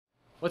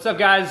What's up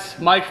guys,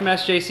 Mike from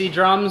SJC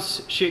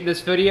Drums, shooting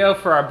this video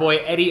for our boy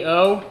Eddie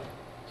O.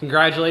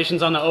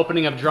 Congratulations on the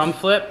opening of Drum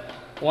Flip.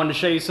 Wanted to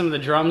show you some of the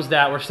drums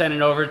that we're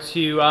sending over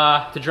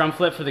to Drum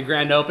Flip for the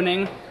grand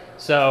opening.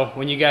 So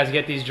when you guys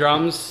get these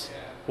drums,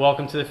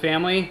 welcome to the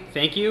family,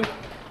 thank you.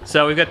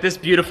 So we've got this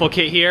beautiful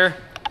kit here.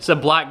 It's a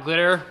black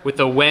glitter with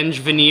a Wenge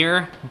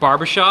veneer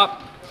barbershop,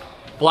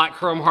 black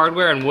chrome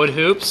hardware and wood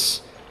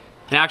hoops.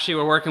 And actually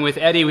we're working with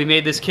Eddie. We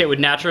made this kit with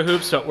natural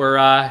hoops, but we're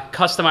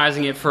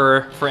customizing it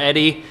for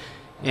Eddie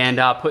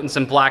and putting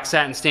some black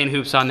satin stain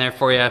hoops on there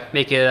for you.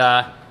 Make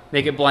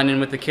it blend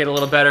in with the kit a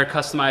little better,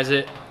 customize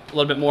it a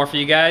little bit more for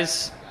you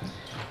guys.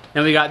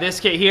 Then we got this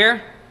kit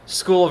here,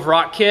 School of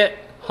Rock kit,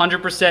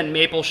 100%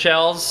 maple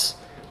shells,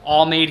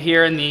 all made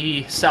here in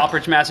the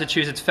Southbridge,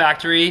 Massachusetts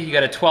factory. You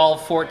got a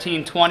 12,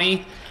 14,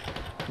 20.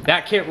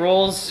 That kit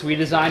rolls. We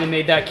designed and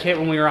made that kit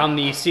when we were on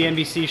the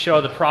CNBC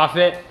show, The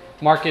Prophet.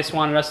 Marcus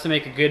wanted us to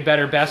make a good,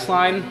 better, best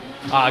line.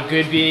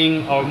 Good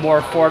being a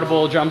more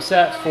affordable drum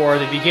set for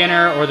the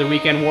beginner or the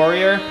weekend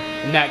warrior.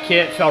 And that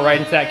kit fell right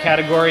into that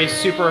category.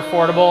 Super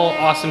affordable,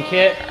 awesome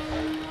kit.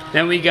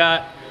 Then we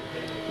got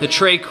the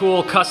Trey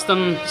Cool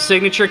Custom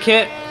Signature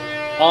Kit.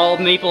 All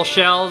maple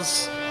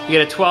shells. You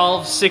get a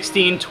 12,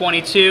 16,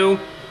 22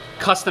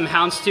 custom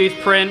houndstooth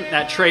print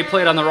that Trey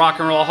played on the Rock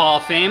and Roll Hall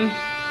of Fame.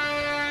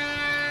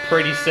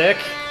 Pretty sick.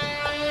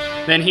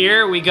 Then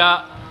here we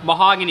got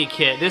mahogany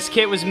kit. This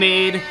kit was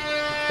made,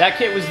 that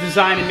kit was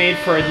designed and made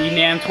for the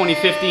NAMM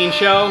 2015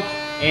 show,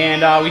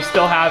 and we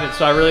still have it,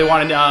 so I really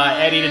wanted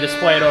Eddie to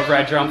display it over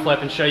at Drum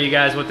Flip and show you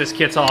guys what this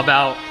kit's all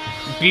about.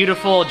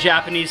 Beautiful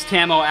Japanese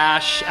Tamo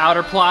ash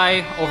outer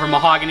ply over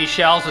mahogany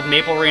shells with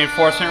maple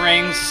reinforcement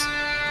rings.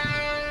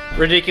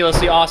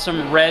 Ridiculously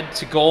awesome red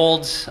to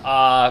gold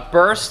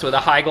burst with a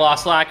high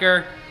gloss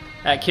lacquer.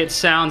 That kit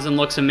sounds and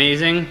looks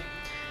amazing.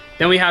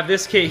 Then we have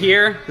this kit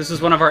here. This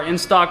is one of our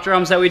in-stock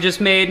drums that we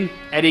just made.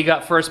 Eddie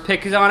got first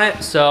picks on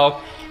it.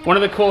 So one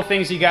of the cool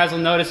things you guys will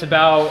notice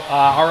about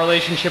our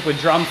relationship with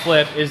Drum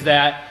Flip is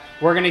that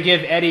we're gonna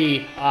give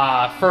Eddie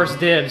first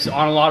dibs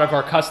on a lot of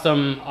our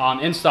custom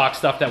in-stock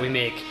stuff that we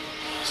make.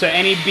 So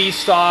any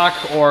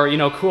B-stock or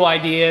cool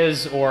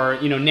ideas or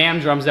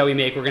NAMM drums that we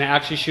make, we're gonna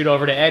actually shoot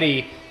over to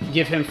Eddie,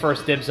 give him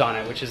first dibs on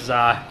it, which is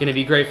gonna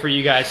be great for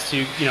you guys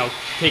to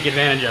take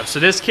advantage of. So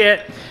this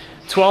kit,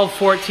 12,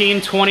 14,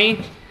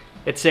 20.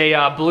 It's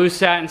a blue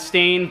satin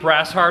stain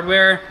brass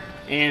hardware,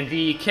 and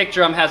the kick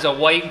drum has a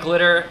white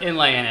glitter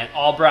inlay in it,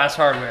 all brass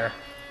hardware.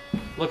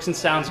 Looks and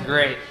sounds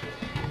great.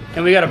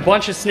 And we got a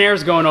bunch of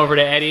snares going over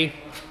to Eddie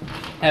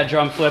at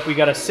Drum Flip. We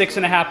got a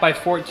 6.5 by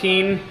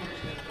 14,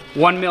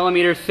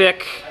 1mm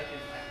thick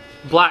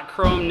black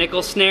chrome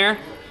nickel snare.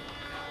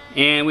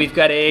 And we've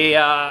got a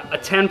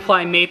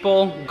 10-ply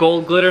maple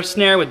gold glitter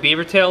snare with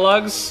beaver tail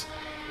lugs.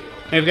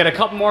 And we've got a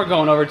couple more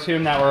going over to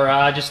him that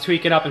we're just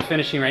tweaking up and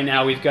finishing right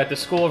now. We've got the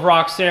School of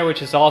Rock snare,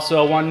 which is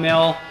also a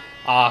 1mm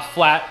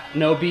flat,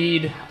 no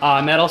bead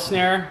metal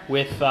snare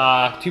with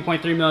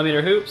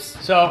 2.3mm hoops.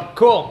 So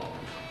cool.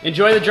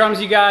 Enjoy the drums,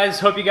 you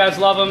guys. Hope you guys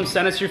love them.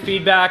 Send us your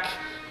feedback.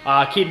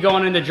 Keep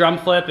going into Drum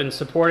Flip and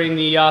supporting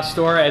the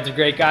store. Ed's a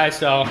great guy,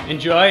 so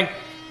enjoy.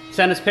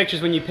 Send us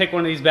pictures when you pick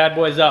one of these bad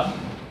boys up.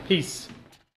 Peace.